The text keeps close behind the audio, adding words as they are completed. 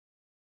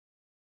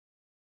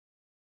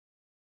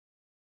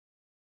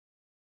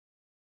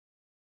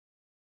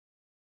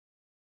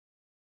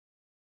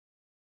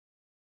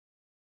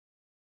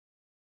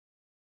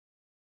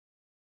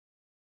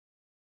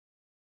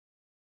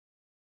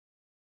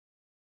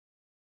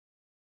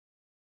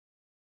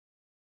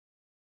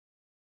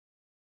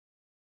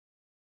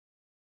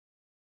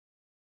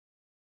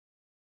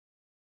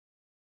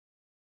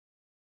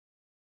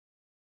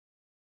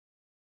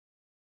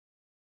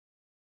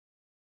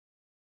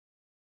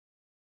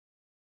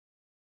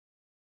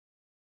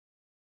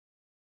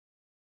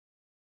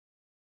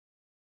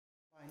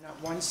Not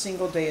one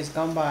single day has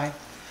gone by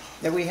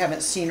that we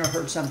haven't seen or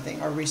heard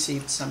something or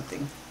received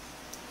something.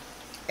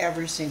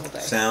 Every single day.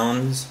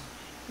 Sounds,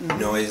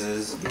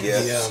 noises,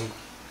 gifts.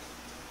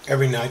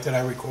 Every night that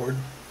I record,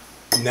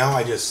 now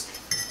I just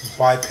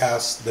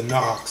bypass the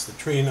knocks, the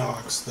tree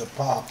knocks, the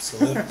pops,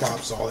 the lip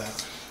pops, all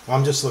that.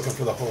 I'm just looking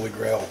for the Holy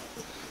Grail.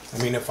 I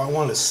mean, if I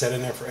wanted to sit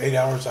in there for 8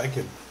 hours, I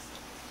could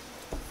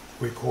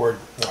record,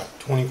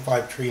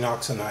 25 tree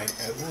knocks a night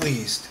at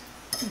least.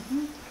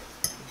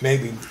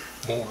 Maybe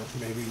more.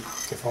 Maybe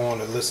if I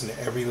wanted to listen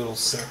to every little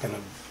second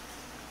of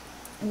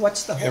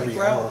What's the Holy every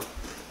Grail? hour.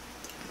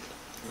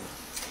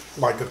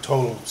 Like a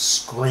total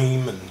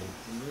scream and...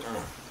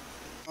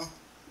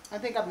 I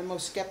think I'm the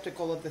most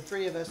skeptical of the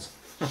three of us.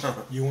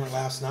 You weren't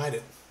last night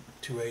at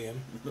 2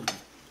 a.m.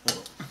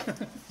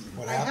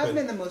 What I have happened?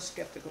 been the most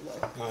skeptical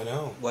though. I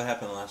know. What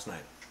happened last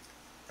night?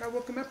 I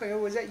woke him up, I go,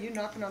 was that you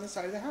knocking on the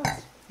side of the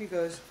house? He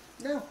goes,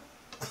 no.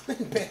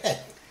 In bed.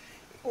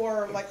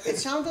 Or like, it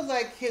sounded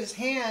like his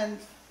hand,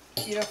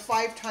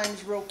 5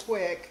 times real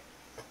quick,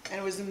 and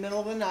it was the middle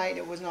of the night,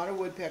 it was not a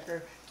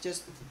woodpecker,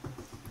 just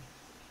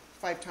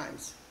 5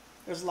 times.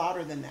 It was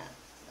louder than that,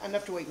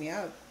 enough to wake me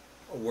up.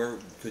 Where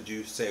could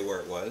you say where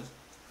it was?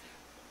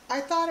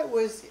 I thought it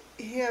was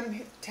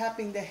him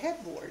tapping the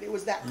headboard, it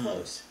was that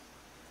close.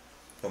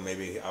 So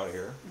maybe out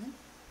here?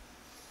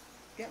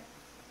 Yep,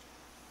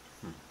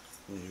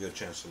 Did you get a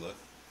chance to look?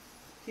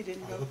 he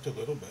didn't I go. looked a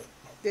little bit.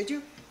 Did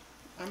you?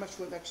 How much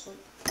went back to sleep?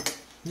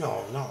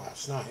 No, not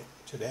last night.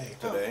 Today.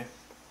 Today?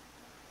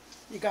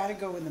 You gotta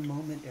go in the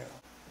moment, Darrell.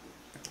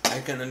 I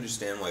can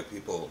understand why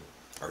people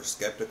are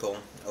skeptical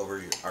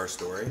over our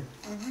story.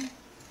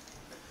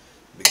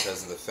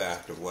 Because of the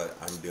fact of what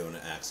I'm doing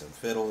at Axe and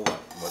Fiddle,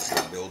 what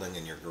you're building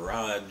in your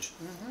garage,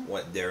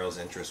 what Darrell's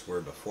interests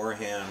were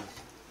beforehand.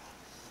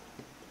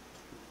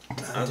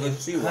 I can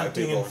see why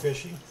Hunting people... and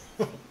fishing.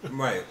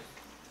 Right.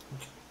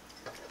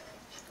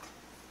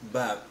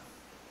 But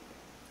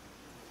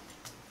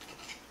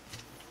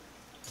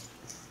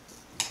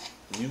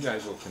you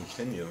guys will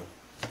continue.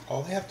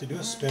 All they have to do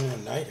is spend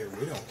one night here.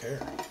 We don't care.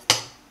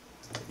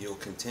 You'll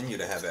continue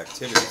to have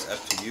activities.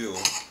 Up to you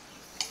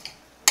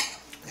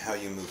how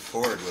you move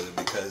forward with it,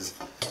 because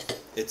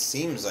it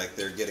seems like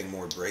they're getting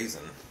more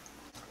brazen.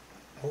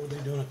 What were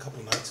they doing a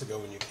couple nights ago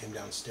when you came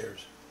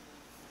downstairs?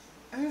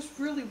 And it's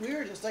really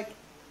weird. It's like,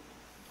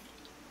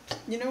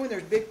 when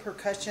there's big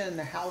percussion and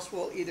the house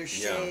will either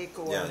shake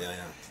or...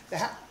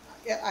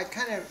 I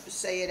kind of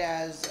say it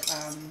as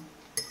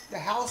the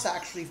house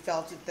actually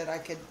felt it, that I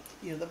could,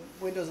 the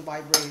windows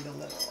vibrated a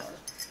little.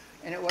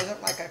 And it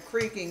wasn't like a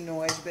creaking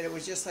noise, but it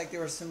was just like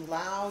there was some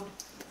loud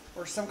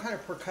or some kind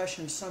of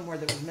percussion somewhere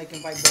that was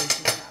making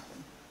vibrations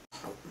happen.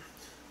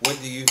 What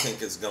do you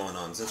think is going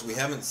on? Since we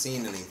haven't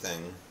seen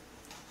anything,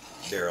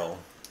 Darrell,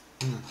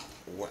 do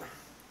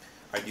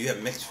you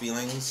have mixed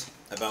feelings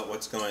about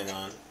what's going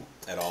on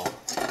at all?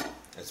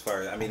 As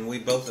far as,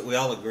 we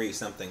all agree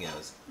something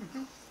is.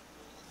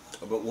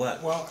 But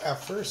what? Well,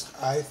 at first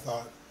I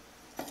thought,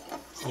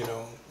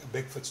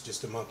 Bigfoot's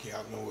just a monkey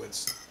out in the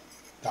woods.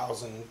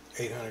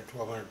 1,800,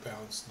 1,200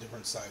 pounds,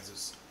 different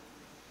sizes.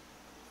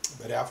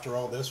 But after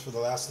all this, for the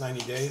last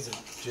 90 days,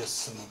 it's just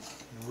some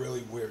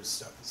really weird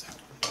stuff has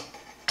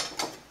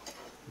happened.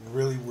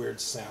 Really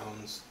weird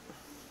sounds.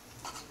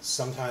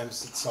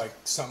 Sometimes it's like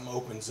something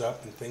opens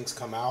up and things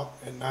come out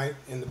at night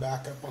in the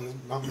back up on the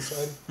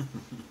mountainside.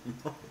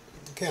 You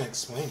can't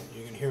explain it.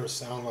 You can hear a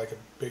sound like a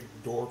big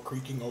door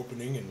creaking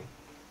opening and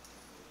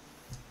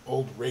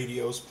old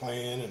radios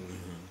playing and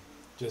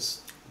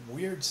just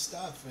weird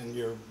stuff, and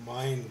your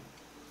mind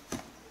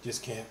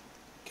just can't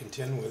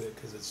contend with it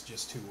because it's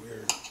just too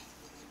weird.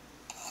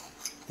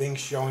 Things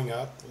showing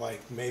up, like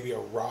maybe a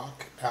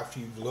rock after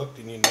you've looked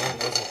and you know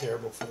it wasn't there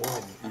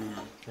before, and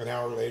an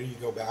hour later you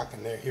go back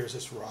and here's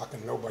this rock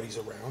and nobody's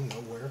around,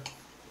 nowhere.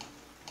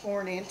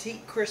 Or an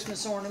antique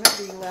Christmas ornament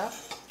being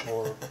left.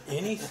 Or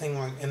anything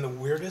like, and the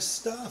weirdest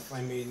stuff.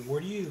 I mean,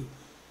 where do you...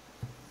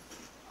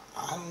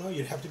 I don't know,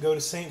 you'd have to go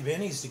to St.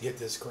 Vinny's to get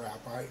this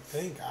crap, I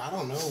think. I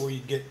don't know where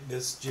you'd get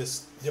this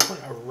just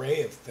different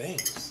array of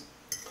things.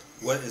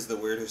 What is the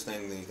weirdest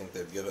thing that you think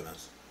they've given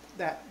us?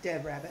 That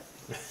dead rabbit.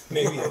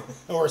 Maybe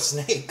or a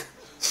snake.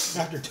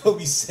 After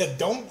Toby said,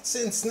 "Don't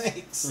send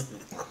snakes."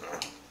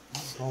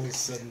 All of a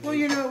sudden,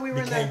 Well, we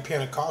were became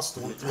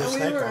Pentecostal and threw a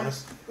snake on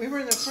us. We were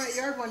in the front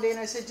yard one day, and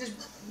I said, "Just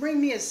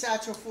bring me a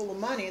satchel full of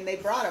money." And they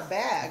brought a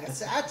bag, a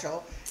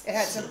satchel. It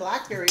had some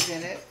blackberries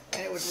in it,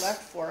 and it was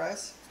left for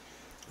us.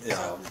 Yeah.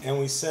 So, And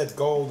we said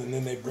gold, and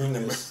then they bring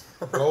this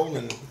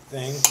golden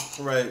thing.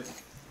 Right.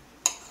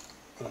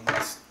 And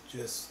it's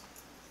just,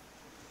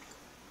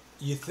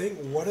 you think,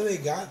 what do they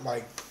got?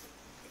 Like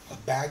a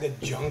bag of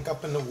junk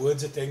up in the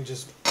woods that they can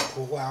just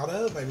pull out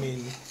of? I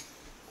mean,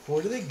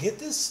 where do they get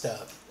this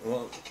stuff?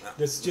 Well,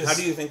 It's just, how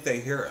do you think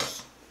they hear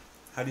us?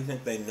 How do you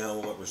think they know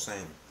what we're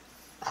saying?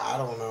 I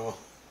don't know.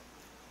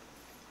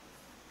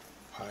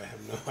 I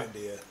have no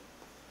idea.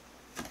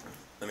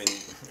 I mean,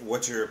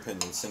 what's your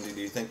opinion, Cindy? Do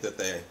you think that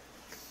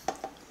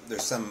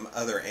there's some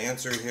other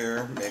answer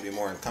here, maybe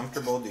more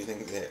uncomfortable? Do you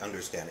think they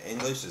understand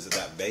English? Is it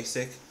that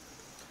basic?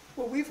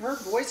 Well, we've heard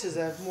voices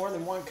of more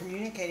than one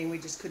communicating. We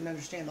just couldn't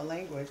understand the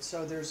language.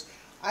 So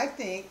I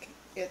think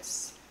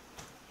it's,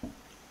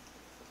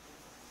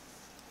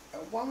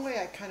 one way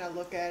I kind of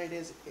look at it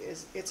is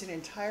it's an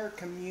entire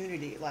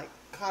community. Like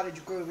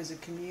Cottage Grove is a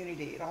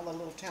community, and all the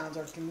little towns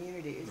are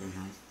communities.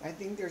 Mm-hmm. I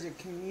think there's a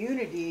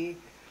community,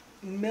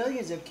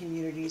 millions of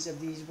communities of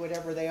these,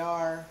 whatever they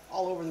are,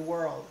 all over the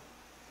world.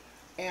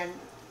 And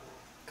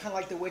kind of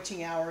like the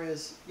witching hour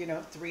is,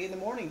 3 in the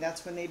morning.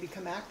 That's when they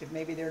become active.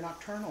 Maybe they're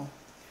nocturnal,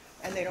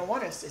 and they don't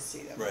want us to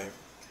see them. Right.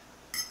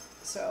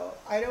 So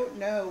I don't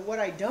know. What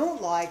I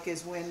don't like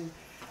is when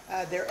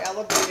they're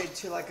elevated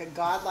to like a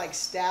godlike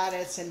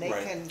status, and they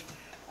Right. can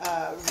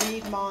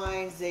read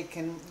minds, they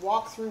can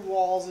walk through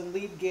walls and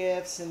leave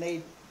gifts,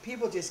 and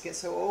people just get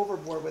so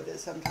overboard with it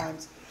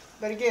sometimes.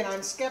 But again,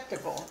 I'm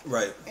skeptical.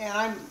 Right. And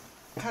I'm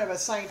kind of a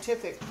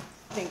scientific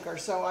thinker,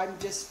 so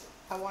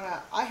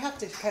I have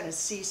to kind of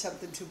see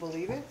something to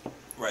believe it.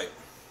 Right.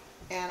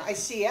 And I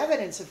see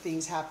evidence of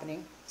things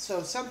happening,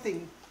 so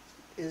something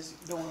is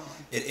going on.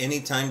 At any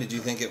time, did you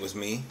think it was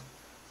me?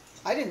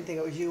 I didn't think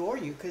it was you or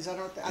you, because I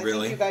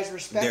Really? think you guys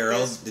respect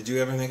Darrell, this. did you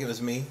ever think it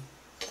was me?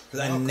 Because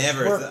No,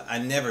 I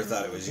never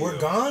thought it was you. We're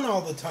gone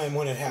all the time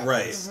when it happens.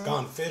 Right.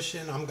 Gone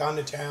fishing. I'm gone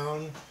to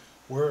town.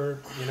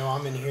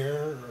 I'm in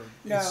here.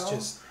 It's No.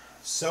 just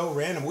so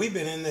random. We've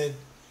been in the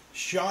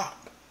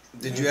shop.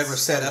 Did you ever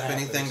set up Something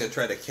anything to happens.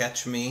 try to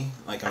catch me,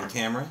 like on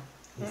camera?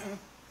 Mm-mm.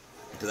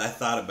 Because I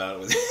thought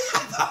about it. I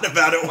thought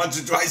about it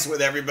once or twice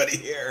with everybody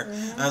here.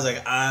 I was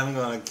like, I'm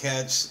gonna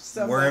catch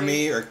Somebody.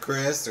 Wormy or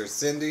Chris or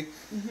Cindy.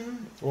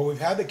 Well, we've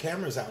had the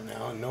cameras out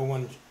now, and no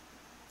one.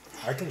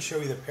 I can show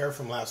you the pair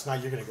from last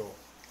night. You're gonna go,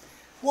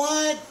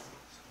 what?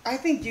 I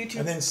think YouTube.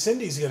 And then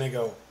Cindy's gonna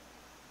go,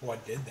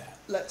 what did that?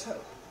 Let's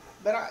hope.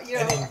 But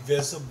An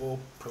invisible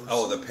person.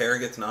 Oh, the pair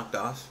gets knocked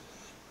off.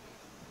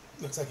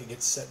 Looks like it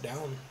gets set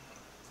down.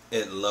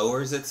 It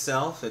lowers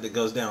itself. It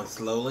goes down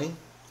slowly.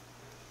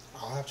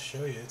 I'll have to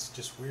show you. It's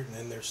just weird. And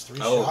then there's 3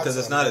 shots. Oh, because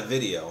it's on not a it.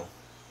 video.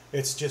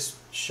 It's just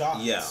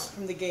shots. Yeah.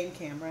 from the game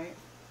cam, right?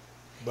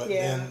 But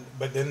Yeah.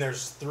 then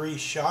there's 3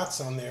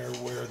 shots on there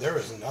where there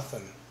is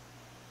nothing,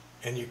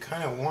 and you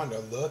kind of want to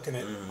look, and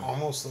it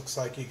almost looks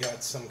like you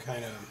got some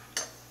kind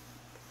of,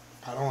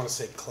 I don't want to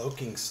say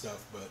cloaking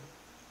stuff, but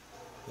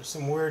there's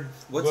some weird.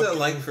 What's it looking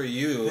like for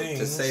you to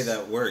things. say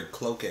that word,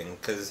 cloaking?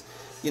 Because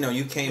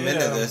you came Yeah.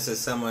 into this as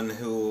someone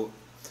who.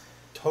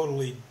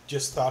 Totally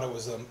just thought it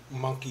was a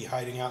monkey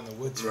hiding out in the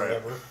woods or Right.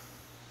 whatever.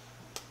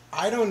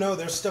 I don't know.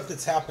 There's stuff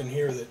that's happened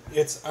here that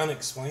it's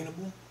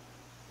unexplainable.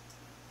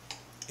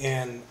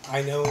 And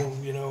I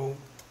know,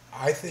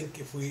 I think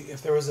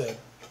if there was a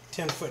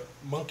 10-foot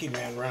monkey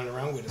man running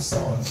around, we'd have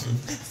saw a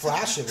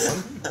flash of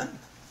him.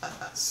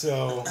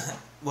 So,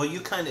 Well,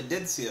 you kind of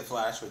did see a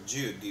flash with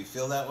Jude. Do you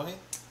feel that way?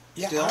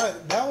 yeah, Still?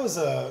 that was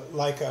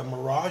like a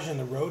mirage in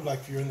the road,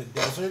 like if you're in the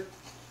desert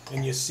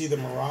and you see the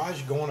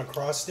mirage going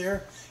across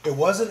there. It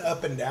wasn't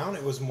up and down.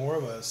 It was more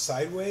of a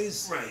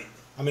sideways. Right.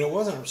 I mean, it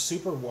wasn't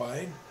super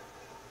wide,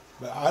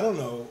 but I don't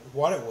know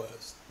what it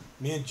was.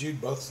 Me and Jude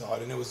both saw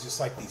it, and it was just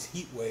like these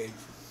heat wave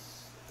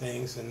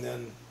things, and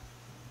then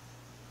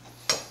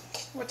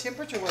What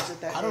temperature was it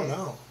that day? I don't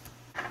know.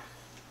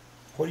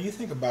 What do you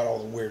think about all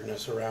the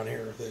weirdness around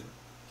here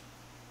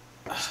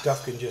that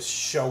stuff can just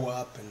show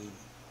up and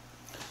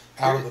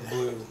out of the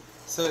blue?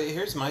 So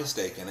here's my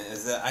stake in it,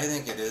 is that I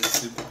think it is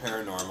super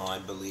paranormal. I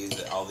believe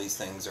that all these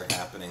things are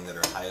happening that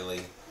are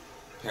highly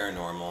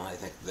paranormal. I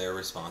think they're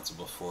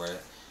responsible for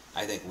it.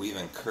 I think we've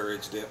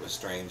encouraged it with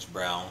Strange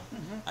Brow.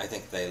 I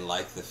think they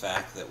like the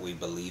fact that we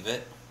believe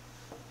it.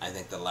 I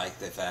think they like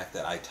the fact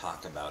that I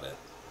talk about it,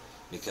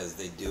 because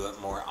they do it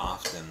more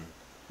often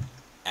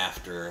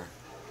after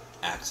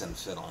Axe and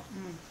Fiddle.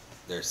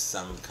 There's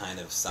some kind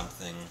of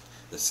something.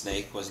 The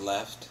snake was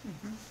left.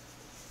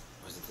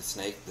 Was it the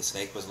snake? The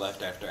snake was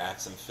left after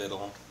Axe and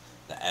Fiddle.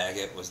 The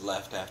agate was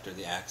left after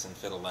the Axe and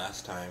Fiddle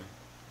last time.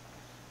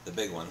 The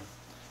big one.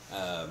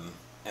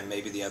 And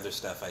maybe the other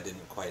stuff I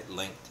didn't quite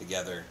link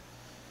together.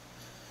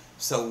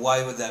 So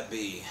why would that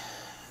be?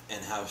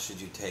 And how should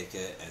you take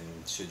it?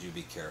 And should you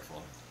be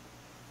careful?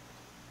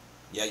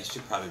 Yeah, you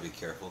should probably be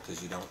careful,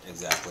 because you don't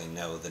exactly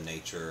know the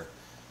nature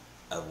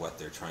of what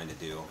they're trying to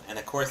do. And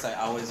of course, I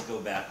always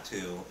go back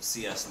to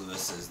C.S.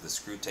 Lewis's The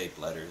Screw Tape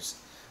Letters,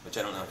 which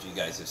I don't know if you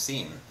guys have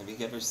seen. Have you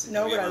ever seen?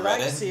 No, have you but I ever like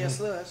read it? C.S.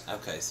 Lewis.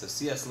 Okay, so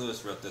C.S.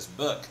 Lewis wrote this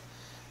book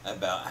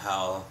about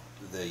how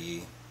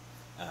the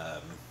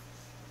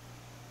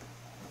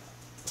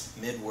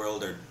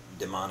mid-world or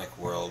demonic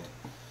world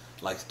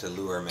likes to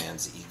lure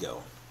man's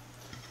ego.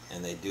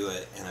 And they do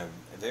it in a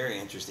very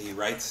interesting, he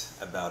writes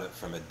about it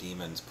from a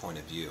demon's point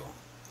of view.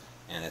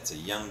 And it's a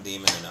young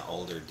demon and an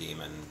older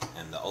demon,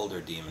 and the older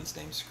demon's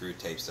named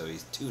Screwtape, so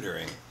he's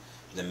tutoring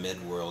the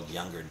mid-world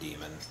younger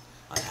demon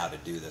on how to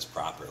do this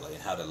properly,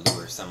 and how to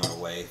lure someone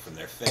away from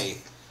their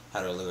faith,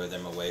 how to lure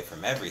them away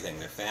from everything,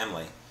 their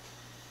family.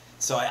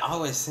 So I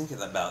always think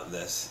about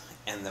this,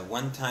 and the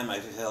one time I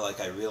feel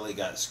like I really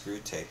got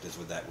Screwtaped is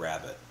with that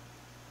rabbit.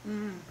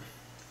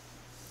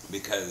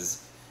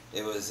 Because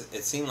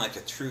it seemed like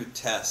a true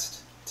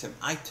test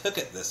I took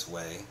it this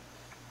way,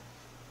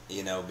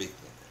 you know,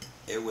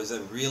 it was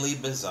a really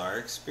bizarre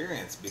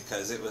experience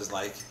because it was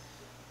like,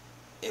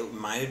 it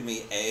reminded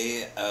me,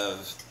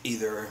 of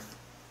either,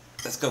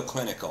 let's go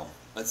clinical.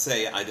 Let's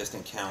say I just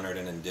encountered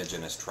an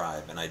indigenous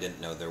tribe and I didn't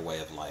know their way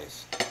of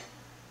life.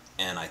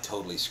 And I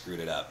totally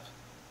screwed it up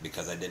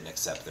because I didn't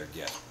accept their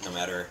gift. No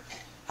matter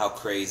how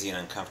crazy and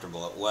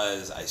uncomfortable it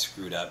was, I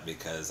screwed up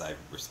because I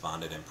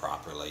responded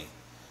improperly.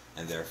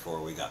 And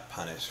therefore we got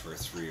punished for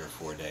 3 or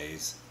 4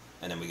 days.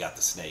 And then we got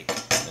the snake.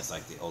 And it's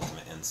like the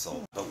ultimate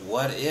insult. But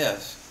what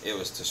if it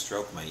was to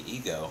stroke my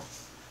ego,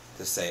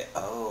 to say,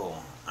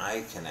 oh,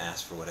 I can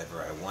ask for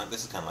whatever I want.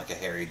 This is kind of like a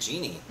hairy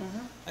genie.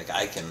 Mm-hmm. Like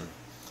I can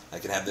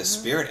have this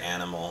spirit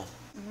animal.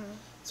 Mm-hmm.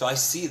 So I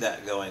see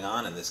that going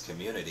on in this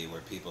community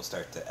where people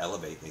start to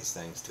elevate these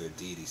things to a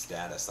deity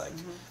status, like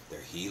they're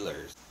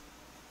healers.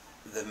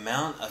 The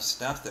amount of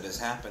stuff that has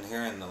happened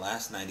here in the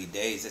last 90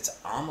 days, it's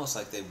almost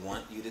like they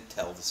want you to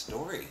tell the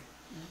story.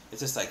 It's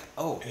just like,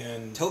 oh,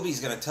 and Toby's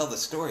going to tell the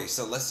story,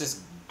 so let's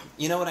just,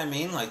 you know what I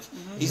mean? Like,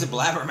 he's a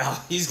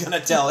blabbermouth. He's going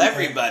to tell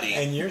everybody.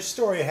 And your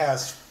story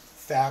has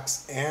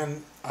facts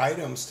and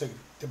items to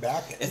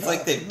back it. It's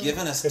like they've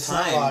given us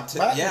time like, to,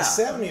 back in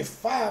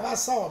 75, I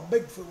saw a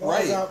Bigfoot while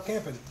I was out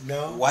camping.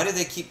 No. Why do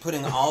they keep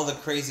putting all the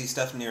crazy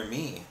stuff near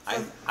me?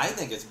 I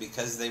think it's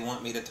because they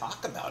want me to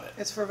talk about it.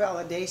 It's for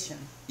validation.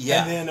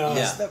 Yeah. And then,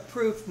 it's the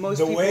proof most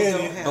people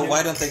don't have. But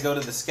why don't they go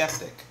to the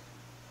skeptic?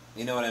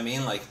 You know what I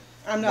mean? Like,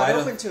 I'm not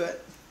open to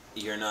it.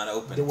 You're not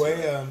open to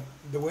it.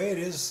 The way it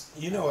is,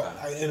 you know,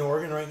 in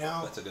Oregon right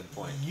now. That's a good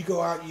point. You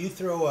go out, you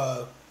throw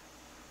a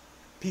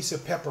piece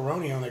of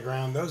pepperoni on the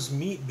ground, those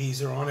meat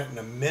bees are on it in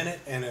a minute,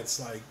 and it's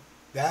like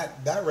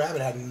that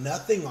rabbit had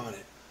nothing on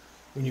it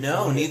when you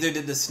found neither it.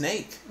 Did the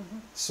snake.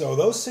 So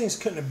those things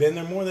couldn't have been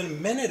there more than a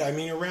minute. I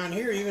mean, around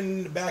here, even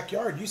in the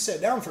backyard, you sat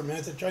down for a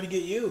minute to try to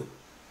get you.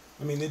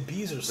 I mean, the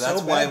bees are so bad.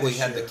 That's why we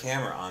had the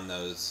camera on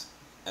those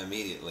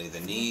immediately. The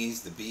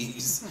knees, the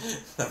bees,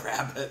 the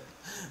rabbit,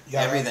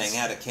 everything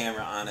had a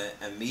camera on it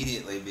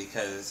immediately,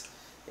 because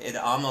it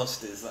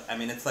almost is, I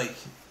mean, it's like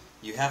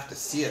you have to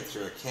see it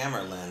through a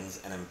camera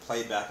lens and then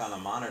play back on a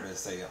monitor to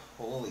say,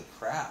 holy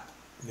crap.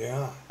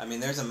 Yeah. I mean,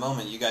 there's a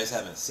moment you guys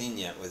haven't seen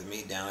yet with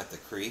me down at the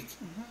creek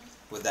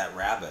with that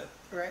rabbit.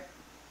 Right.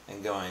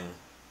 And going,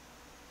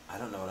 I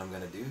don't know what I'm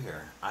going to do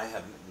here.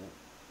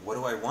 What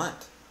do I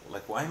want?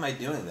 Like, why am I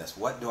doing this?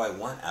 What do I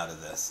want out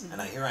of this? And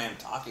here I am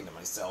talking to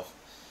myself.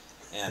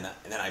 And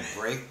then I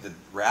break the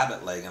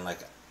rabbit leg and like,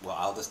 well,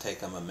 I'll just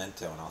take a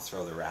memento and I'll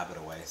throw the rabbit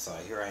away. So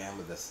here I am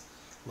with this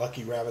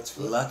lucky rabbit's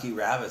foot. Lucky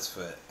rabbit's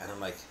foot. And I'm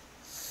like,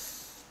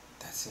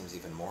 that seems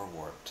even more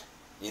warped.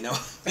 You know?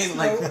 I mean,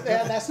 like,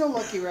 that's no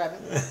lucky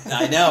rabbit.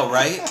 I know,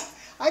 right?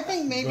 I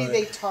think maybe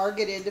they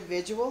target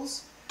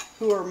individuals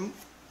who are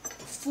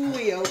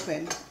fully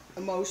open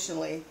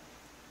emotionally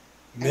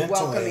and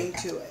welcoming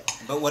to it.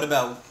 But what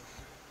about,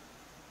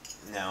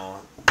 now,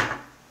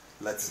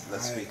 let's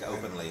speak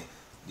openly.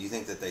 Do you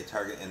think that they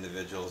target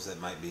individuals that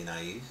might be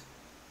naive?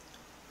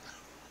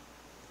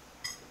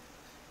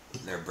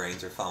 Their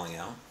brains are falling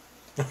out?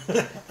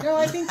 No,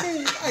 I think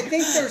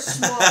they're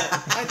smart.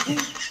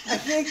 I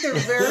think they're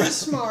very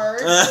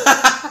smart,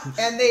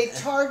 and they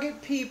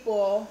target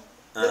people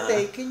that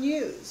they can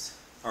use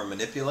or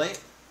manipulate.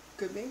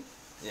 Could be.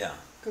 Yeah.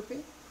 Could be.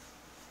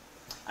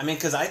 I mean,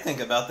 because I think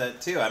about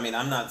that too. I mean,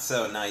 I'm not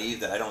so naive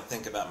that I don't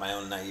think about my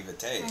own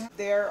naivete.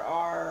 There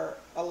are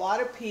a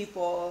lot of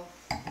people,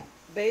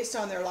 based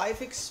on their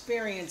life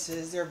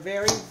experiences, they're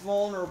very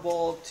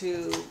vulnerable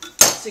to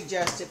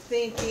suggestive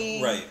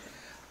thinking. Right.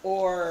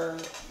 Or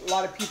a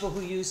lot of people who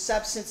use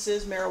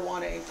substances,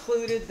 marijuana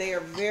included, they are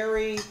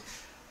very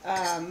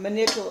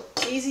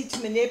easy to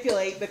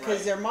manipulate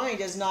because their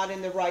mind is not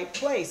in the right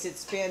place.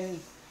 It's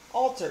been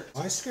altered.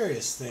 My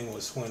scariest thing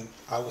was when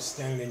I was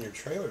standing in your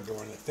trailer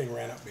door and the thing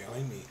ran up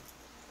behind me.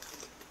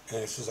 And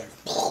it's just like,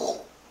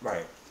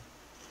 right.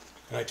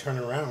 And I turn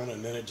around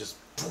and then it just,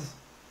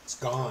 it's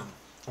gone.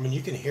 I mean,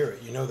 you can hear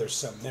it. You know there's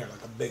something there,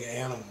 like a big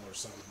animal or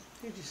something.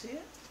 Did you see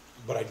it?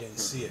 But I didn't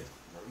see it.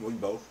 We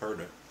both heard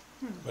it.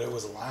 But it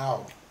was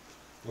loud.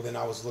 Well, then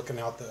I was looking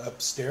out the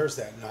upstairs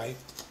that night,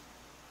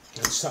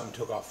 and something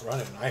took off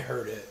running. And I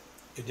heard it.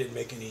 It didn't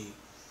make any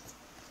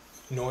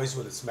noise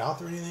with its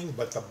mouth or anything,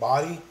 but the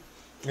body,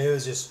 it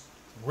was just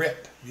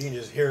rip. You can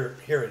just hear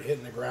it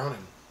hitting the ground,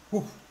 and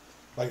whoosh,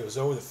 like it was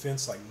over the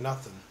fence like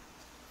nothing.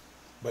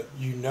 But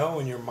you know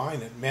in your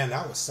mind that, man,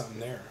 that was something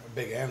there, a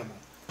big animal.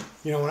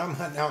 You know, when I'm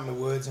hunting out in the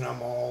woods and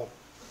I'm all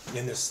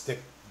in this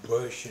thick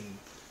bush and,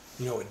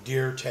 you know, a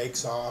deer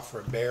takes off or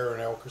a bear or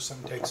an elk or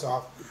something takes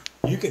off,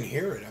 you can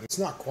hear it. I mean, it's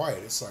not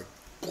quiet. It's like...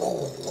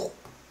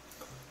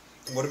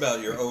 What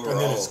about your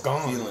overall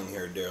feeling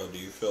here, Darrell? Do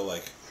you feel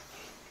like...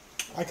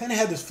 I kind of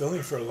had this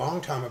feeling for a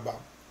long time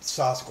about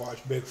Sasquatch,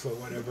 Bigfoot,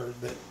 whatever,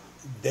 that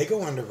they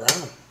go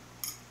underground.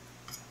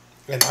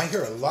 And I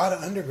hear a lot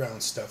of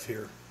underground stuff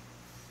here.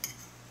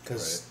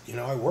 Because, you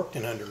know, I worked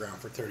in underground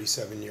for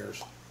 37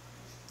 years.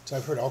 So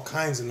I've heard all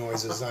kinds of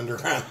noises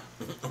underground.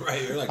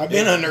 Right, you're like I've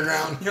been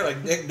underground. You're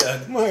like Dick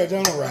Doug. Well, I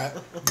don't know rat.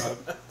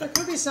 But There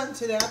could be something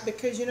to that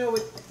because, you know,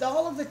 with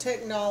all of the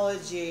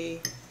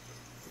technology,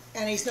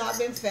 and he's not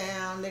been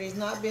found, and he's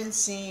not been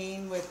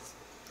seen with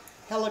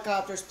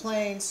helicopters,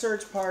 planes,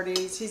 search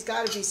parties, he's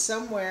got to be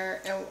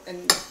somewhere,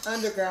 and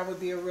underground would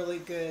be a really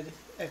good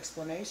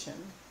explanation.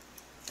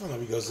 I don't know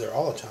if he goes there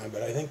all the time,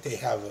 but I think they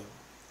have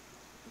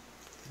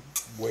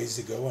ways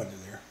to go under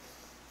there.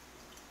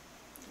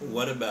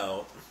 What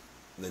about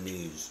the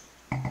news?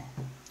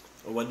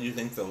 What do you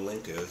think the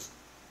link is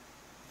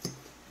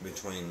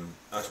between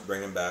us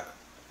bringing back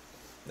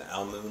the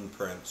Almoon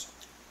prints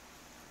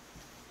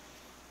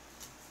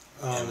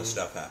and the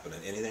stuff happening?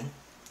 Anything?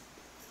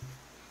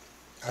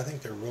 I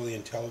think they're really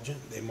intelligent.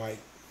 They may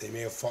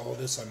have followed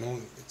us.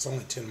 It's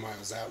only 10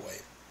 miles that way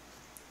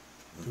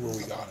to where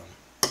we got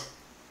them,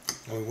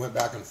 and we went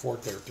back and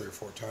forth there 3 or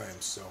 4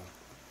 times. So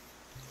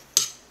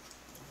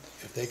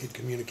if they could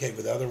communicate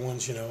with other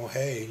ones, you know,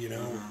 hey, you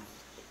know,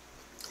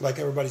 like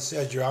everybody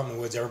says, you're out in the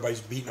woods,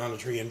 everybody's beating on a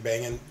tree and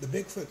banging. The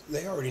Bigfoot,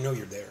 they already know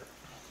you're there.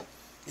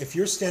 If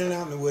you're standing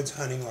out in the woods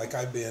hunting like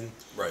I've been,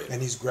 right,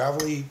 and these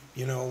gravelly,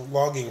 you know,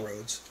 logging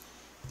roads,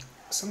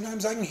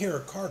 sometimes I can hear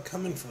a car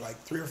coming for like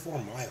 3 or 4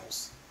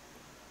 miles,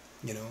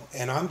 you know,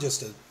 and I'm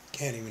just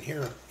can't even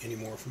hear it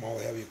anymore from all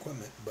the heavy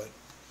equipment. But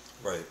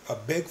right, a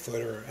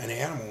Bigfoot or an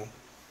animal,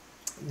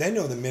 they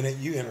know the minute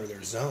you enter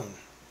their zone,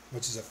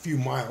 which is a few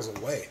miles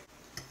away.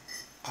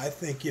 I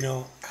think, you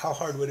know, how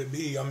hard would it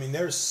be? I mean,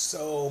 there's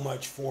so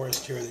much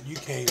forest here that you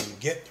can't even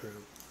get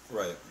through.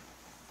 right.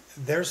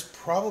 There's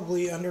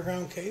probably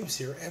underground caves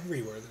here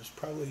everywhere. There's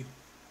probably,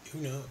 who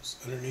knows,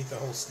 underneath the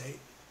whole state.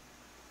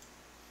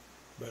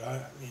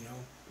 But you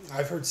know,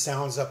 I've heard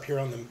sounds up here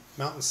on the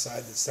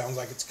mountainside that sounds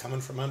like it's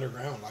coming from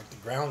underground, like the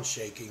ground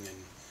shaking, and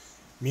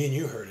me and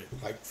you heard it,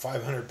 like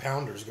 500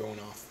 pounders going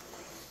off.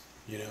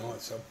 You know,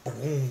 it's a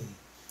boom.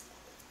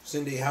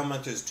 Cindy, how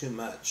much is too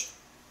much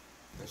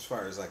as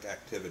far as like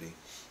activity?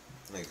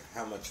 Like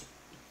how much?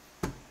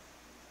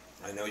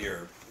 I know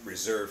you're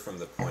reserved from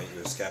the point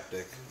you're a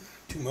skeptic.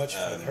 Too much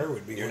for her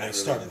would be when I really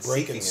start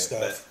breaking it,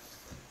 stuff.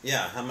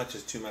 Yeah, how much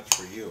is too much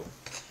for you?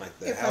 Like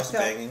the If I house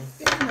felt- banging?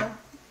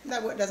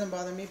 No, that doesn't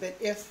bother me, but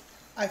if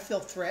I feel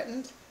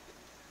threatened,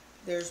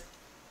 there's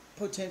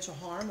potential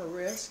harm or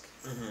risk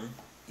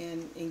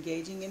in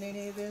engaging in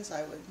any of this,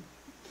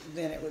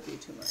 then it would be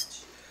too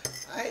much.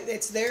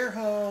 It's their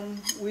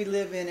home, we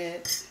live in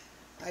it,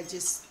 I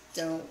just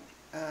don't,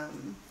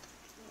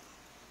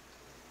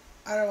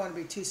 I don't want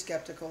to be too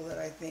skeptical that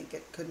I think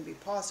it couldn't be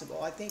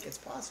possible. I think it's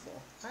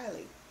possible,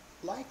 highly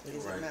likely,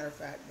 as a matter of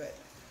fact, but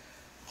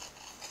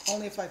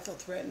only if I feel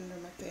threatened or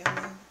my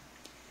family.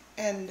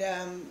 And,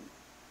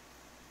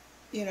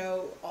 you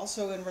know,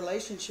 also in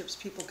relationships,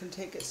 people can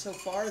take it so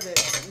far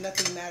that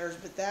nothing matters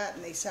but that,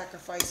 and they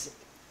sacrifice,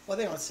 well,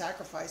 they don't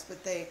sacrifice,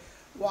 but they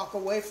walk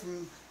away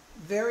from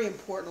very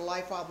important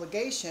life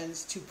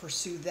obligations to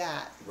pursue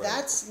that. Right.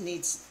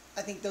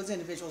 I think those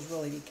individuals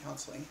really need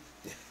counseling.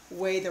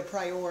 Weigh their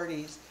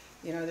priorities.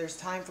 You know, there's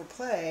time for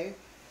play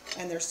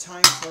and there's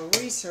time for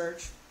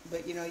research,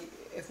 but you know,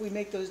 if we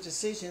make those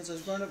decisions,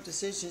 those grown-up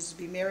decisions to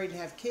be married and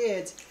have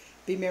kids,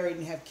 be married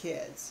and have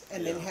kids,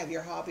 and then have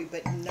your hobby,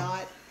 but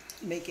not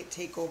make it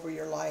take over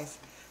your life.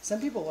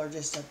 Some people are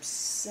just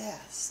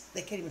obsessed.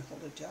 They can't even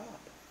hold a job.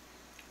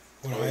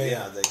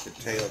 They could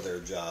tailor their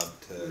job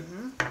to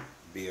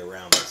be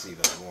around us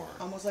even more.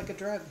 Almost like a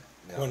drug.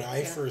 Yeah. When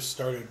I first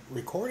started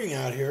recording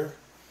out here,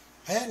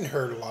 I hadn't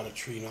heard a lot of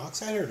tree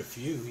knocks. I heard a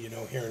few, you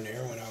know, here and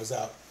there when I was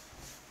out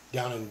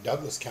down in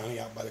Douglas County,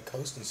 out by the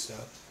coast and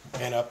stuff,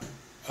 and up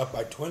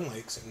by Twin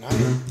Lakes at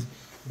night.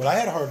 But I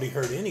had hardly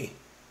heard any,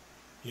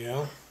 you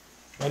know.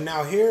 And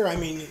now here, I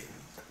mean,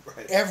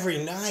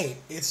 every night,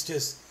 it's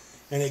just,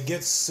 and it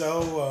gets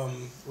so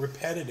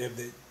repetitive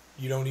that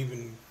you don't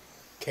even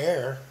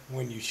care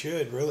when you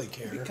should really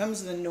care. It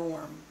becomes the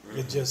norm.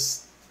 It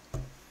just,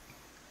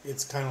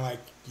 it's kind of like,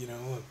 you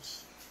know,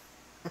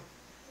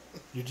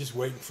 you're just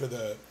waiting for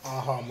the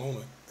aha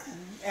moment.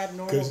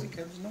 Abnormal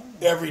becomes normal.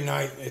 Every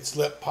night it's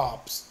lip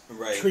pops,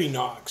 tree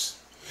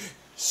knocks,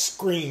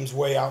 screams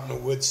way out in the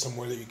woods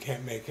somewhere that you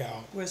can't make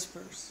out.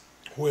 Whispers,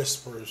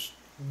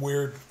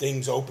 weird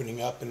things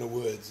opening up in the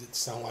woods. It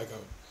sounds like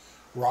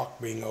a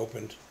rock being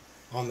opened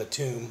on the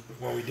tomb.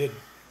 Well, we did.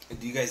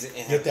 Do you guys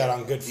get that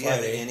on Good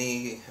Friday? Do you have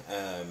any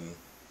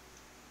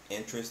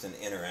interest in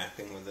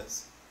interacting with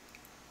this?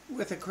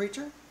 With a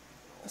creature?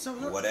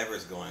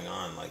 Whatever's going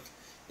on, like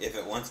if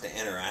it wants to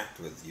interact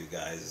with you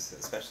guys,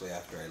 especially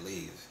after I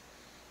leave,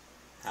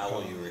 how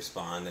will you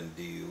respond, and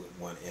do you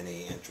want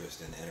any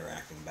interest in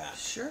interacting back?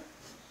 Sure.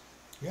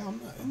 Yeah,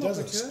 it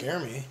doesn't scare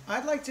me.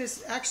 I'd like to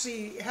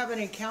actually have an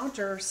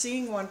encounter,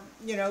 seeing one,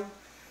 you know,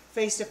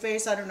 face to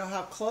face. I don't know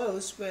how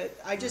close, but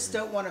I just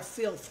don't want to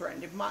feel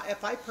threatened.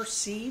 If I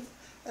perceive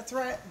a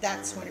threat,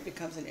 that's when it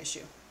becomes an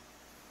issue.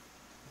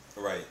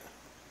 Right.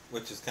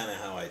 Which is kind of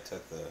how I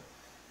took the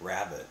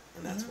rabbit,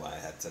 and that's why I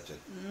had such a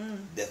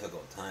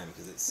difficult time,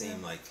 because it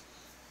seemed like,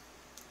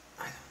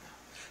 I don't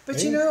know. But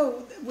Maybe. you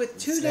know, with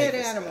two Snake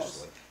dead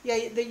animals,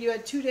 especially. yeah, you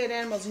had two dead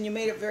animals, and you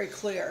made it very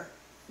clear.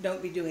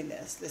 Don't be doing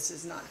this. This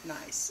is not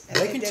nice. And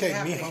They it can didn't take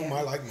happen me home. again.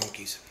 I like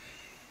monkeys.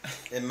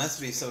 It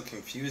must be so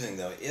confusing,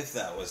 though, if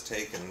that was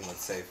taken,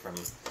 let's say, from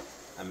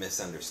a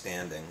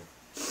misunderstanding,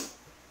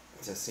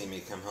 to see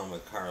me come home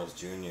with Carl's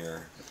Jr.,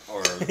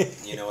 or,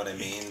 you know what I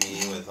mean?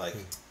 Me with, like,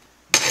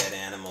 dead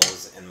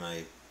animals in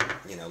my,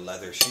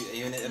 leather shoe.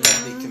 Even it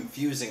must be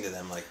confusing to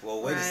them, like,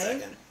 well, wait a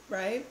second.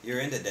 Right. You're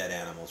into dead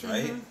animals,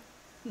 right?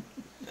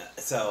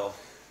 So,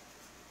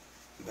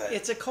 but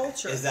It's a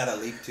culture. is that a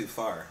leap too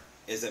far?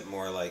 Is it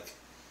more like,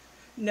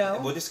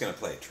 No. we're just going to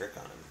play a trick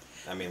on him?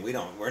 I mean, we're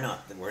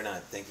not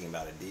thinking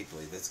about it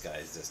deeply. This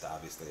guy's just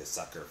obviously a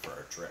sucker for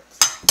our tricks.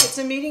 It's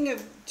a meeting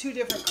of two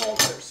different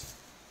cultures.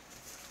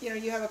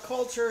 You have a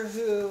culture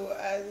who,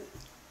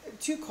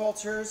 two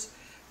cultures,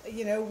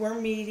 we're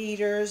meat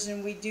eaters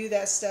and we do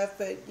that stuff,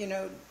 but,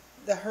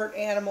 the hurt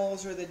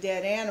animals or the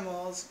dead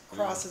animals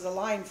crosses a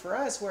line for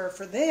us, where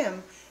for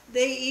them,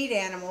 they eat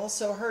animals,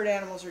 so hurt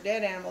animals or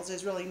dead animals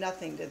is really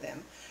nothing to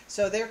them.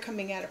 So they're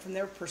coming at it from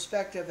their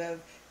perspective of,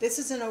 this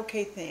is an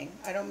okay thing.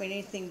 I don't mean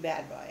anything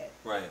bad by it.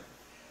 Right.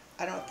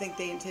 I don't think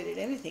they intended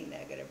anything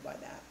negative by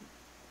that.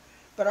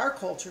 But our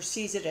culture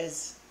sees it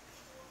as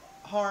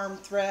harm,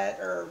 threat,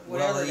 or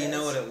whatever. Well, you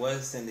know what it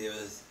was, Cindy? It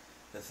was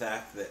the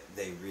fact that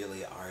they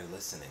really are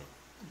listening.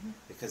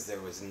 Because there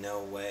was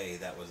no way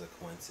that was a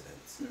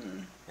coincidence.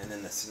 And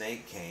then the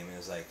snake came, and it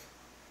was like,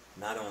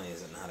 not only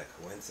is it not a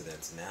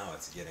coincidence, now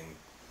it's getting,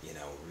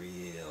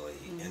 really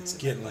intimate.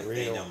 Getting like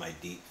real. they know my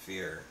deep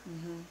fear.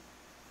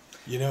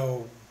 You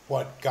know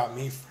what got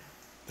me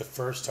the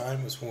first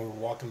time was when we were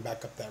walking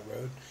back up that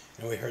road,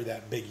 and we heard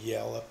that big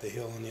yell up the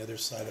hill on the other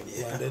side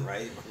of London.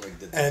 Right. When we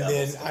did the And double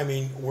then,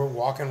 step. we're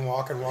walking,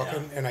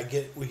 Yeah.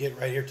 and we get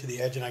right here to the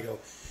edge, and I go,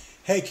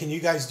 hey, can you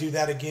guys do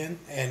that again?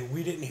 And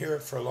we didn't hear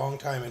it for a long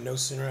time, and no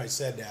sooner I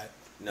said that.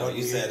 No, what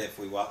you we said heard. if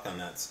we walk on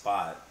that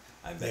spot,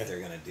 I bet Yeah. they're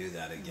going to do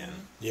that again.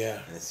 Yeah.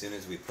 And as soon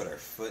as we put our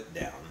foot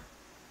down,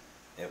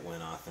 it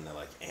went off into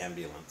like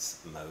ambulance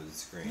mode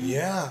screen.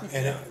 Yeah,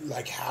 and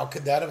like, how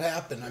could that have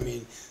happened? I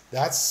mean,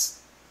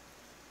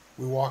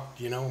 we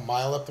walked, a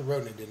mile up the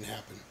road and it didn't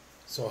happen.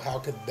 So how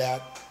could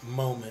that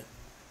moment,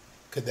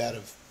 I don't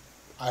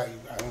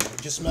know,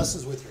 it just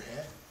messes with your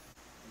head.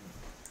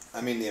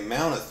 I mean, the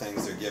amount of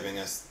things they're giving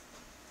us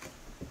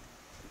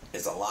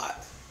is a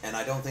lot. And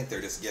I don't think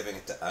they're just giving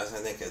it to us. I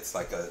think it's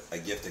like a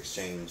gift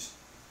exchange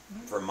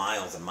for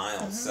miles and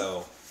miles.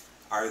 So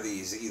are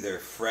these either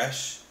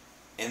fresh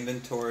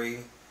inventory,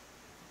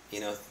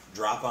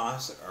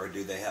 drop-offs, or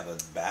do they have a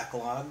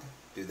backlog?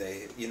 Do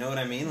they, you know what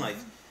I mean? Like,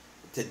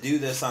 to do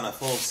this on a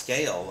full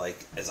scale, like,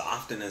 as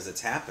often as it's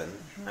happened,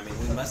 I mean,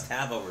 we must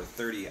have over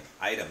 30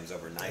 items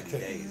over 90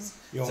 days.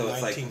 The old So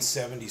it's like,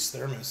 1970s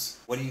thermos.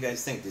 what do you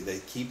guys think? Do they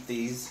keep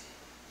these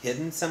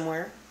hidden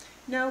somewhere?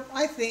 No,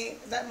 I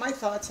think that my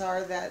thoughts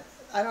are that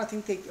I don't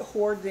think they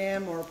hoard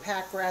them or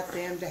pack rat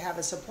them to have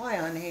a supply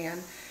on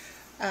hand.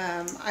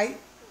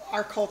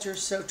 Our culture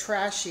is so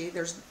trashy.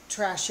 There's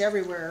trash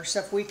everywhere,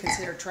 stuff we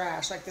consider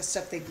trash, like the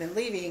stuff they've been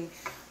leaving,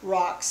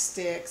 rocks,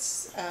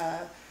 sticks,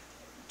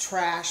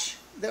 trash,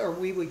 or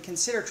we would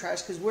consider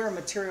trash because we're a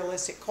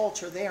materialistic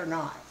culture. They are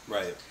not.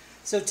 Right.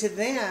 So to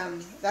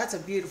them, that's a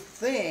beautiful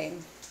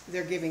thing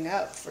they're giving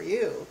up for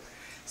you.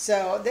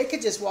 So they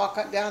could just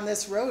walk down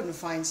this road and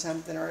find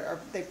something, or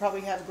they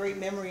probably have a great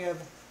memory of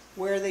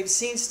where they've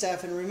seen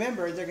stuff and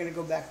remember they're going to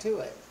go back to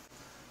it.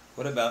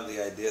 What about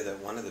the idea that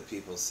one of the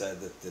people said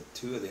that the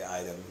two of the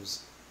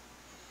items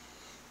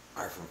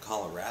are from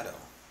Colorado?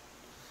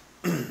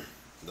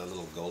 The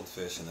little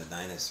goldfish and the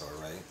dinosaur,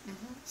 right?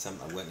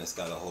 A witness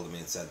got a hold of me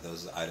and said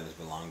those items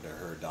belong to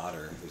her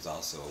daughter, who's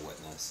also a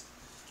witness,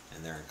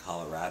 and they're in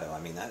Colorado. I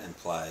mean, that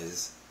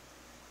implies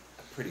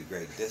a pretty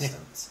great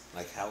distance.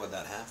 Like, how would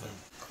that happen?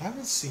 I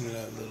haven't seen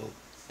little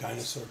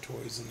dinosaur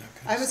toys and that kind of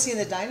stuff. I haven't seen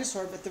the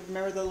dinosaur, but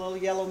remember the little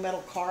yellow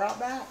metal car out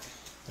back?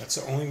 That's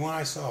the only one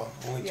I saw.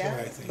 Only toy,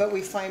 I think. But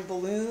we find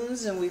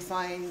balloons and we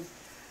find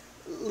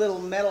little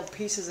metal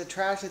pieces of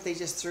trash that they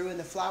just threw in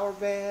the flower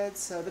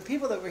beds. So the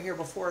people that were here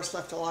before us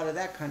left a lot of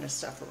that kind of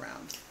stuff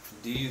around.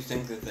 Do you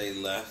think that they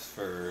left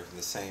for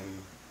the same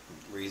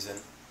reason?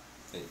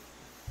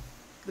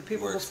 The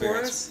people Were before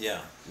experienced? us?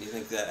 Yeah. Do you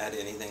think that had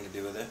anything to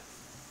do with it?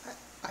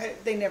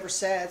 They never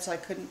said, so I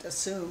couldn't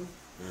assume.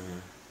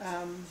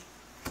 Mm-hmm.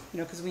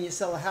 Because when you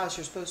sell a house,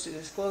 you're supposed to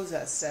disclose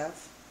that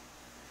stuff.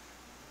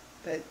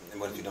 But And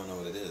what if you don't know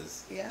what it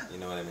is? yeah, You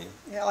know what I mean?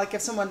 yeah, like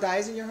if someone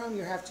dies in your home,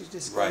 you have to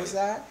disclose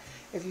Right. that.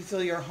 If you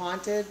feel you're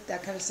haunted,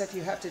 that kind of stuff,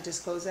 you have to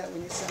disclose that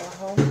when you sell a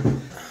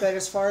home. But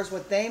as far as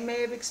what they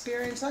may have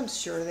experienced, I'm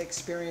sure they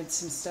experienced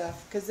some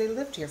stuff because they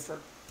lived here for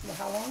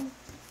how long?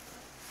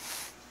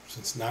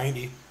 Since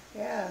 90.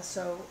 Yeah,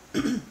 so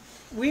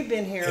we've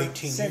been here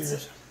 18 since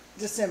years.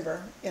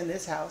 December in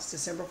this house.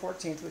 December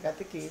 14th, we got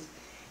the keys,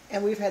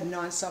 and we've had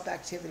nonstop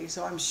activity.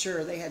 So I'm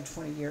sure they had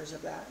 20 years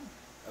of that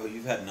Oh,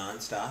 you've had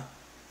nonstop?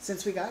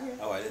 since we got here.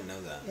 Oh, I didn't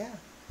know that. Yeah.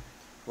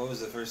 What was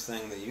the first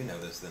thing that you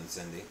noticed then,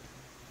 Cindy?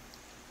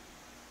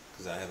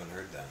 Because I haven't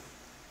heard that.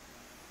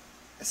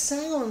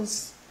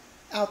 sounds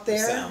out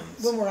there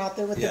sounds. when we're out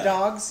there with the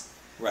dogs.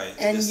 Right.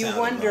 And you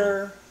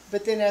wonder,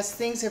 but then as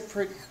things have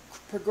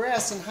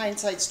progressed, in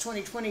hindsight's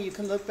 2020, you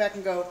can look back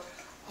and go,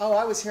 oh,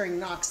 I was hearing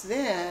knocks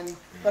then,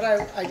 but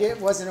I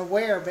wasn't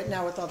aware. But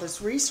now with all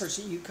this research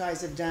that you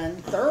guys have done,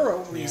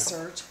 thorough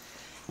research,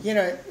 you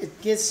know,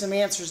 it gives some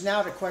answers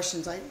now to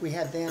questions we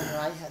had then or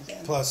I had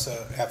then. Plus,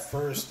 at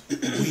first,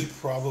 we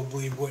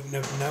probably wouldn't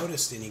have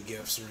noticed any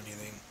gifts or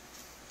anything.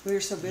 We were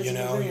so busy You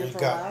know, doing you it for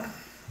a got while.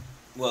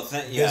 Well,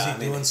 busy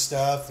doing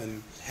stuff,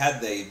 and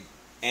had they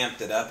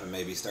amped it up and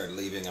maybe started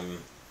leaving them,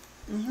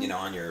 you know,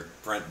 on your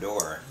front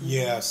door.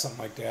 yeah, something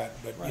like that.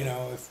 But you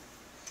know, if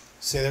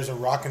say there's a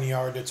rock in the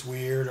yard that's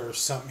weird, or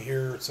something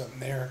here or something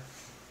there,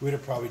 we'd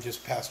have probably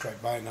just passed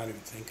right by, not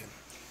even thinking.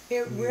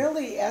 It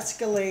really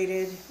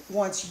escalated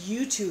once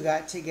you two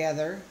got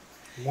together.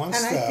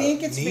 Once And the I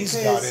think it's knees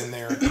because- got in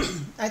there,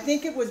 I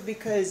think it was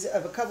because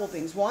of a couple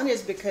things. One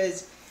is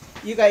because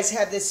you guys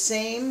had this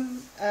same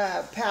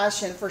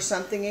passion for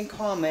something in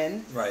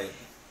common, Right.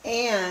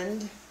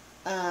 and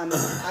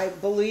I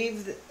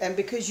believe, and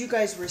because you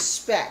guys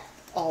respect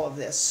all of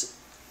this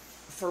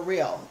for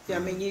real. I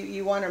mean,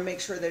 you want to make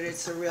sure that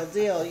it's a real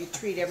deal. You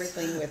treat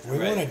everything with. we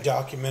want to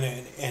document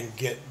it and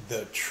get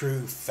the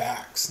true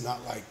facts,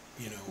 not like,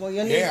 you know, Well,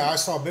 you'll need- I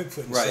saw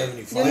Bigfoot in Right.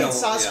 '75. You need Yeah.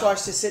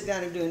 Sasquatch to sit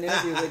down and do an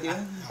interview with you.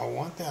 I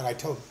want that. I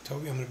told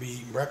Toby I'm going to be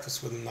eating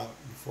breakfast with him not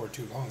before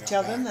too long. out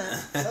Tell back. them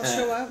that. They'll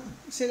show up,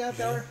 sit out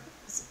there,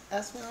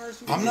 ask what ours.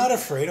 I'm not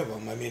afraid of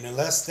them. I mean,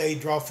 unless they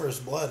draw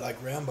first blood like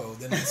Rambo,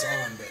 then it's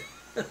on.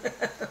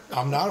 But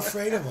I'm not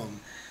afraid of them.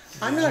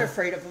 I'm not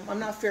afraid of them. I'm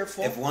not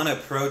fearful. If one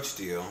approached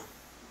you,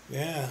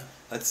 Yeah.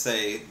 let's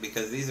say,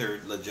 because these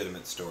are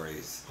legitimate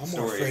stories. I'm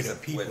more stories afraid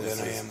of people than I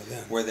witnesses am of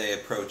them. Where they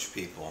approach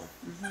people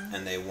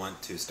and they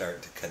want to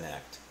start to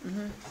connect.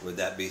 Would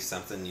that be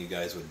something you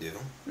guys would do?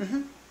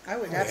 I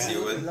would Oh, yeah.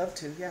 absolutely You would? love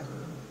to. Yeah,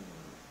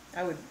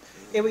 I would.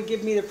 It would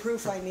give me the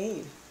proof I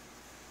need.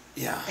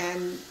 Yeah.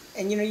 And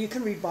you know, you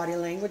can read body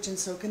language, and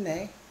so can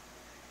they.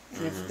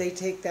 And if they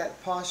take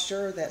that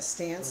posture, or that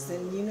stance,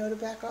 then you know to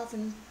back off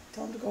and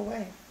tell them to go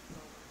away.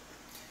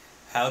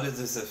 How does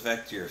this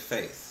affect your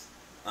faith?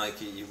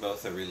 Like, you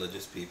both are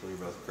religious people, you're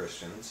both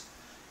Christians.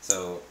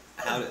 So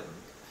how did,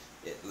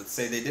 let's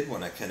say they did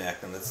want to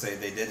connect, and let's say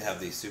they did have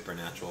these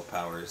supernatural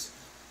powers.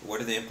 What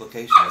are the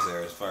implications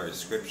there as far as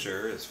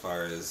scripture, as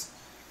far as,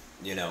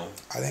 you know?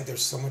 I think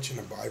there's so much in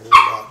the Bible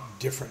about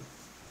different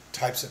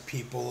types of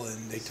people,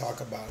 and they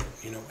talk about,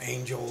 you know,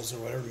 angels or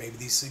whatever. Maybe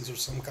these things are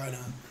some kind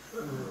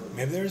of,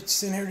 maybe they're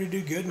sent here to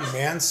do good, and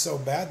man's so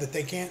bad that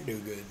they can't do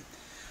good.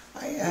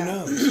 Who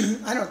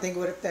knows? I don't think it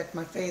would affect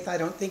my faith. I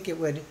don't think it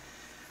would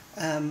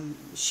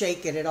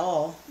shake it at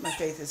all. My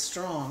faith is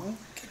strong.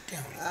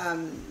 Get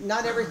down.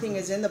 Not everything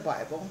is in the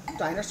Bible.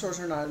 Dinosaurs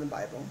are not in the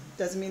Bible.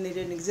 Doesn't mean they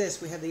didn't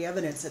exist. We have the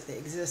evidence that they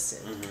existed.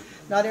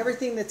 Not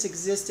everything that's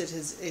existed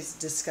is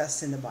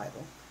discussed in the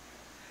Bible,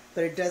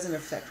 but it doesn't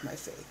affect my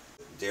faith.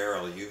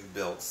 Darrell, you've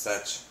built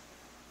such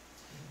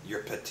your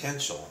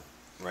potential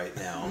right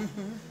now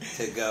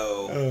to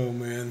go Oh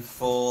man.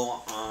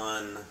 full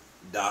on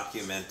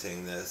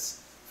documenting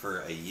this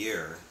for a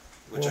year,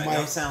 which Well, I know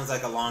my- sounds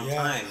like a long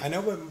time. I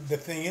know, but the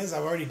thing is,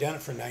 I've already done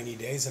it for 90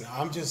 days, and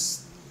I'm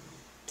just.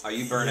 Are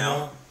you burnt you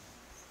know,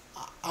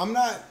 out? I'm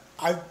not.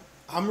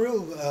 I'm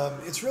real.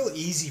 It's real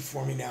easy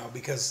for me now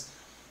because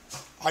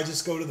I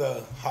just go to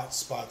the hot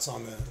spots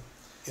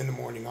in the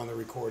morning on the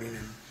recording,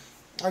 and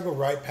I go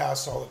right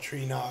past all the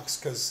tree knocks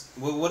because.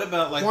 Well, what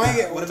about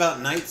what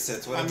about night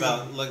sits? What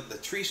about like the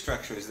tree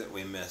structures that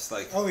we missed?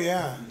 Like, Oh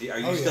yeah. are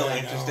you Oh, still yeah, I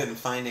interested know. in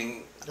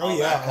finding Oh all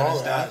yeah, that kind all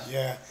of that. stuff?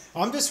 Yeah.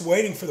 I'm just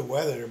waiting for the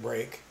weather to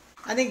break.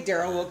 I think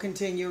Darrell will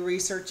continue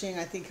researching.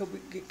 I think he'll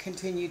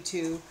continue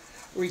to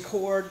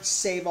record,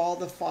 save all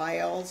the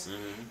files,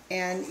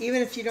 and even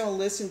if you don't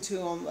listen to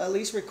them, at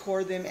least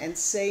record them and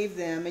save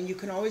them, and you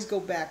can always go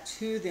back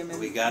to them and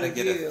We got to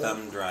get review. a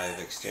thumb drive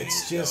exchange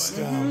It's just.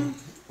 going,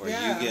 where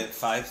Yeah. you get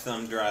 5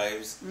 thumb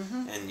drives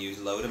and you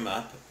load them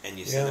up and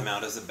you send Yeah. them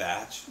out as a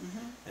batch,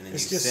 and then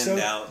It's you just send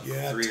so out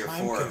 3 or 4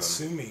 of them.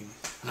 consuming.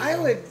 I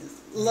would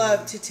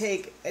love to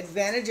take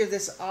advantage of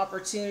this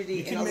opportunity You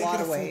in can a make lot it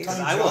a of ways.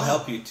 full-time I will job.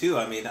 help you too.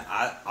 I mean,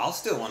 I'll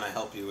still want to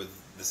help you with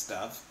the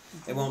stuff.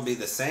 It won't be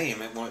the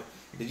same. It won't.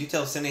 Did you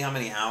tell Cindy how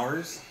many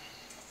hours?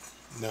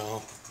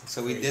 No.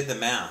 So we did the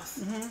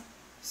math.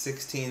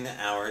 16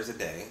 hours a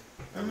day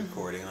of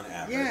recording on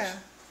average. Yeah.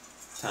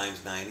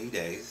 Times 90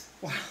 days.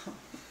 Wow.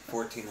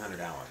 1,400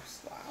 hours.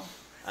 Wow.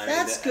 I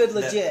That's good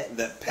legit.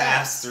 That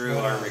passed That's- through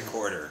our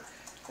recorder.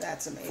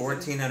 That's amazing.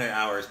 1,400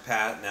 hours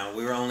passed. Now,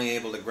 we were only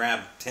able to grab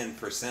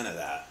 10% of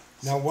that.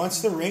 Now,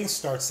 once the rain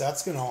starts,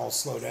 that's going to all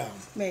slow down.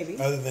 Maybe.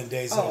 Other than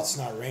days Oh. that it's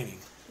not raining.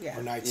 Yeah.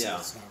 Or nights Yeah.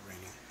 that it's not raining.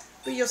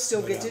 But you'll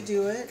still get to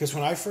do it. Because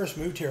when I first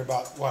moved here,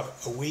 about,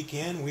 a week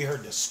in, we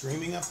heard the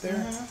screaming up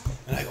there.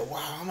 And I go,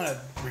 wow, I'm going to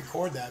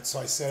record that. So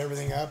I set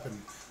everything up,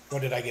 and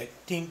what did I get?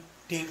 Ding,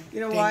 ding, You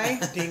know ding, why?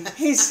 ding.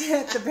 He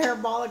set the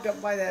parabolic up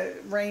by the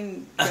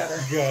rain gutter.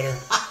 Gutter.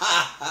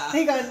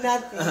 He got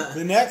nothing.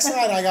 The next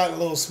night, I got a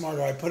little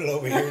smarter. I put it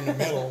over here in the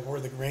middle where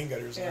the rain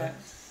gutters Yeah. are.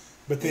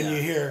 But then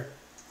you hear,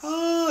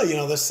 oh, you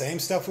know, the same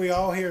stuff we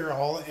all hear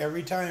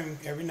every time,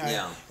 every night.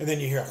 Yeah. And then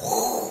you hear,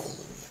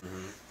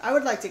 I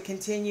would like to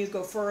continue,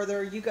 go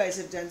further. You guys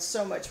have done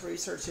so much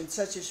research in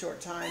such a short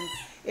time.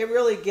 It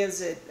really gives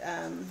it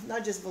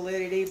not just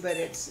validity, but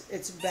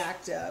it's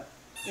backed up.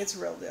 It's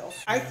real deal.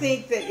 I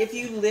think that if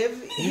you live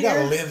here, you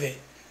gotta live it.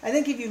 I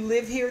think if you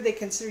live here, they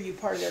consider you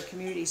part of their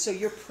community, so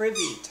you're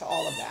privy to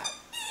all of that.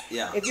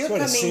 Yeah. If you're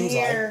coming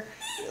here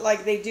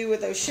like they do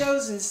with those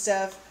shows and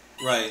stuff,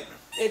 right,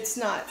 it's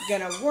not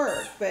gonna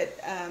work. But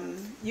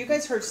you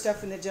guys heard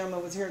stuff when the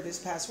gentleman was here this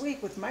past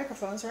week with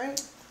microphones,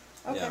 right?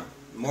 Okay. Yeah.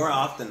 More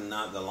often than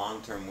not, the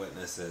long-term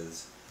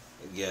witnesses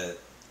get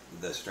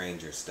the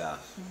stranger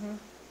stuff. Mm-hmm.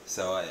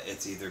 So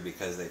it's either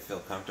because they feel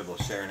comfortable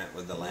sharing it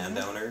with the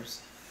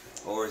landowners,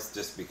 or it's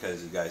just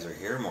because you guys are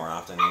here more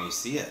often and you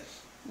see it.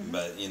 Mm-hmm.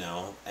 But, you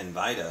know, in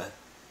Vida,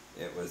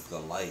 it was the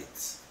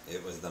lights.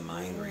 It was the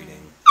mind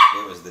reading.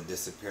 It was the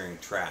disappearing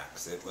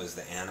tracks. It was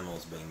the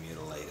animals being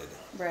mutilated.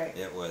 Right.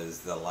 It was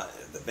the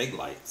big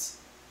lights.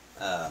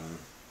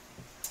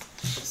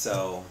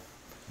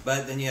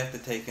 But then you have to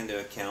take into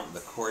account the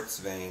quartz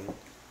vein,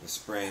 the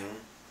spring,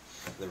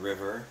 the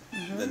river,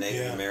 the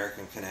Native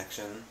American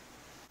connection.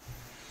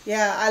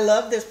 Yeah, I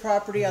love this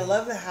property. I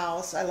love the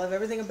house. I love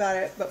everything about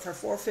it. But for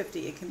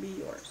 $450, it can be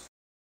yours.